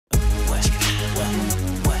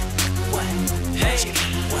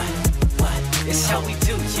how we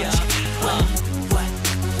do, yeah. What?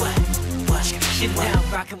 You're now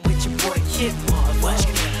rocking with your boy Kid Marvel.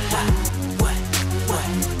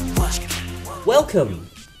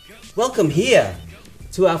 Welcome here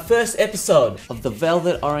to our first episode of the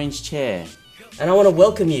Velvet Orange Chair. And I want to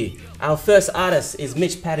welcome you. Our first artist is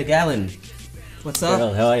Mitch Pattugalan. What's up?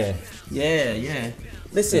 Well, how are you? Yeah.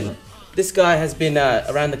 Listen, this guy has been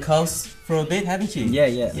around the coast for a bit, haven't you?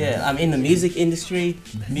 Yeah. I'm in the music industry,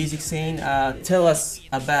 music scene. Tell us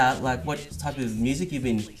about like what type of music you've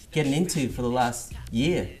been getting into for the last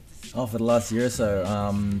year. Oh, for the last year or so.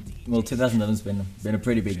 Well, 2011's been a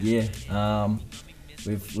pretty big year.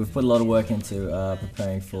 We've put a lot of work into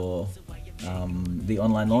preparing for the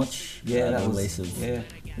online launch, the release of the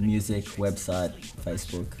music, website,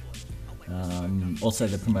 Facebook, also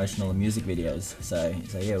the promotional and music videos. So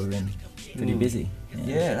yeah, we've been pretty busy.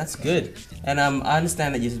 Yeah, that's good. And I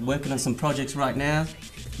understand that you're working on some projects right now.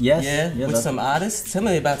 Yes. With some artists. Tell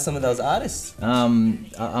me about some of those artists.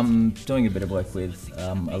 I'm doing a bit of work with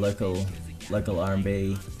a local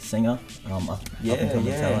R&B singer,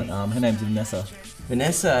 up-and-coming talent. Her name's Vanessa.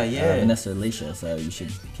 Vanessa Alicia, so you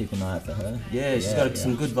should keep an eye out for her. Yeah, she's got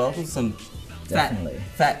some good vocals, some definitely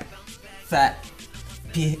fat,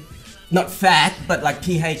 not fat, but like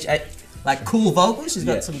PH, like cool vocals. She's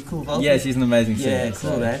got some cool vocals. Yeah, she's an amazing singer. Yeah,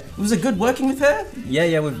 cool, man. Was it good working with her?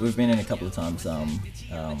 Yeah, we've been in a couple of times,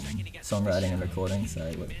 songwriting and recording, so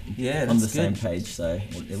we're on the same page, so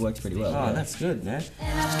it works pretty well. Oh, that's good, man.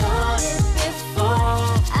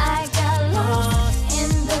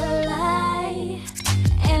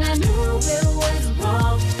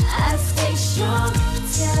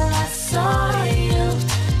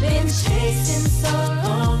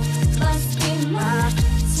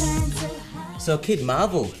 So Kid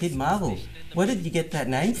Marvel, where did you get that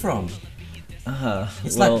name from?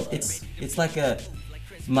 It's like a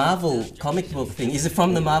Marvel comic book thing. Is it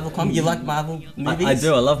from the Marvel comic? You like Marvel movies? I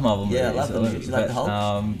do. I love Marvel movies. Yeah, I love the movies. You like the Hulk?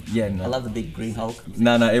 No. I love the big green Hulk.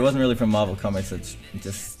 No, it wasn't really from Marvel comics. It's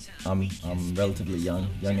just I'm relatively young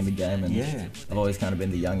in the game, and I've always kind of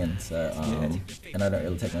been the youngin'. So and I don't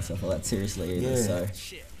really take myself all that seriously either. So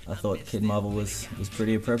I thought Kid Marvel was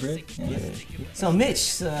pretty appropriate. Yeah. So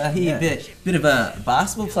Mitch, bit of a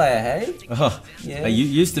basketball player, hey? Oh, I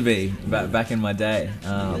used to be back in my day,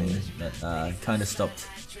 but kind of stopped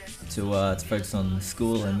to focus on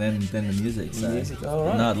school and then the music. So all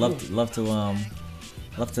right. No, I'd love to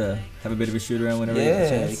have a bit of a shoot around whenever I get a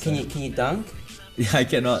chance. Can you dunk? Yeah, I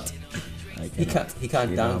cannot. He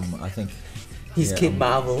can't dunk. I think. He's Kid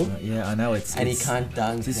Marvel. Yeah, I know and he can't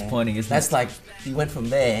dunk. Disappointing, isn't it? That's like he went from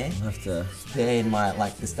there. I'll have to. There in my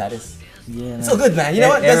the status. Yeah, it's all good, man. You know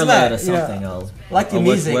what? Doesn't matter. Or something. I'll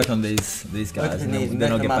music. Work on these guys, and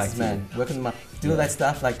then I'll get back to you. Work on do all that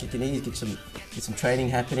stuff. Like you can get some training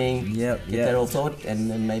happening. Get that all sorted, and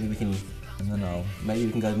then maybe we can. And then maybe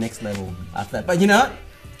we can go to the next level after that. But you know what?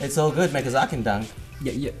 It's all good, man, because I can dunk.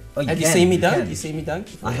 Yeah. Oh, Have you seen me dunk? You seen me dunk?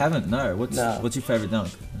 I haven't. No. What's your favorite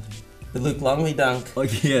dunk? The Luke Longley dunk. Oh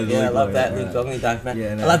yeah, I love that Luke Longley dunk, man.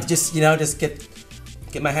 Yeah, no. I love to just get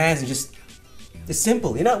my hands and just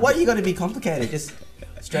simple. You know what? You got to be complicated. Just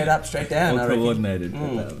straight up, straight down. All coordinated.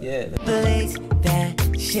 Blaze that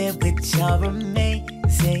shit with your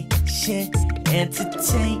amazing shit.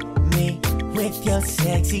 Entertain me with your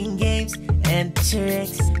sexy games and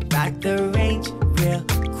tricks. Rock the range real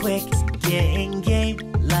quick. Get in game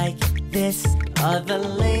like this. Other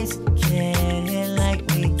lanes can't hit like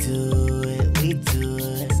we do it.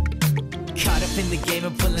 Caught up in the game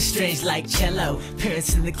and pulling strings like cello.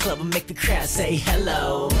 Parents in the club will make the crowd say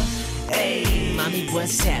hello. Hey, mommy,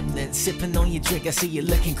 what's happening? Sipping on your drink, I see you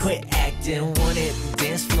looking, quit acting. Want it,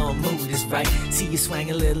 dance floor mood is right. See you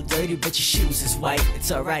swang a little dirty, but your shoes is white.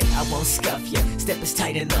 It's alright, I won't scuff ya. Step is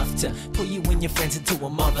tight enough to pull you and your friends into a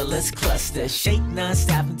marvelous cluster. Shake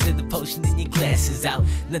non-stop until the potion in your glass is out.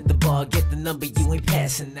 Let the ball get the number, you ain't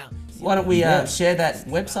passing out. Why don't we share that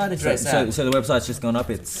website address out? So the website's just gone up.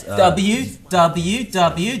 It's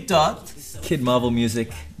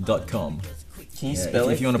www.kidmarvelmusic.com. Can you spell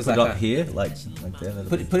it? If you want to put it up here, like there.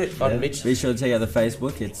 Put it on Mitch. Be sure to check out the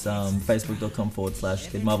Facebook. It's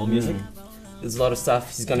facebook.com/kidmarvelmusic. There's a lot of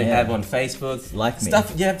stuff he's going to have on Facebook. Like me.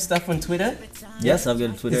 You have stuff on Twitter? Yes, I've got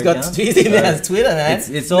a Twitter account. He has Twitter, man.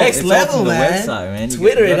 It's all next level, all from man. The website, man.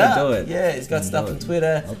 Twitter it up. Do it. Yeah, he's got stuff on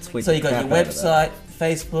Twitter. So you got your website,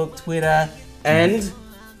 Facebook, Twitter, and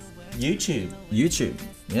YouTube.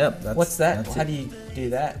 Yep. What's that? How do you do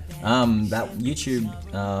that? That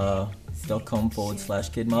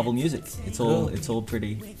YouTube.com/kidmarvelmusic. It's all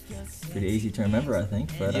pretty easy to remember, I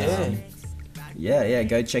think. But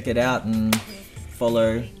go check it out and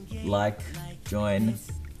follow, like, join,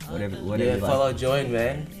 whatever Yeah, you like. follow, join,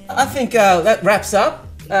 man. I think that wraps up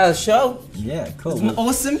the show. Yeah, cool. It's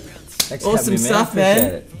awesome. Thanks for Awesome having me, man. stuff, Appreciate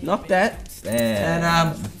man. it. Knock that. Damn.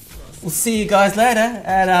 And we'll see you guys later.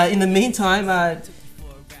 And in the meantime,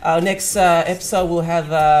 our next episode we'll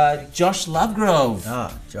have Josh Lovegrove.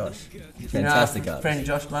 Josh. Fantastic. Fantastic Our guy. friend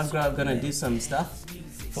Josh Lovegrove gonna do some stuff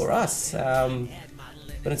for us.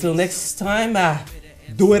 But until next time,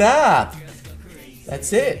 do it up.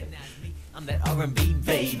 That's it. I'm that R&B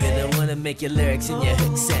baby, the one to make your lyrics and your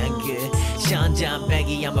hook sound good. Sean John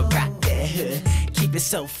Baggy, I'ma rock that hood. Keep it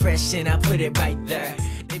so fresh and I put it right there.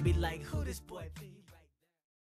 They be like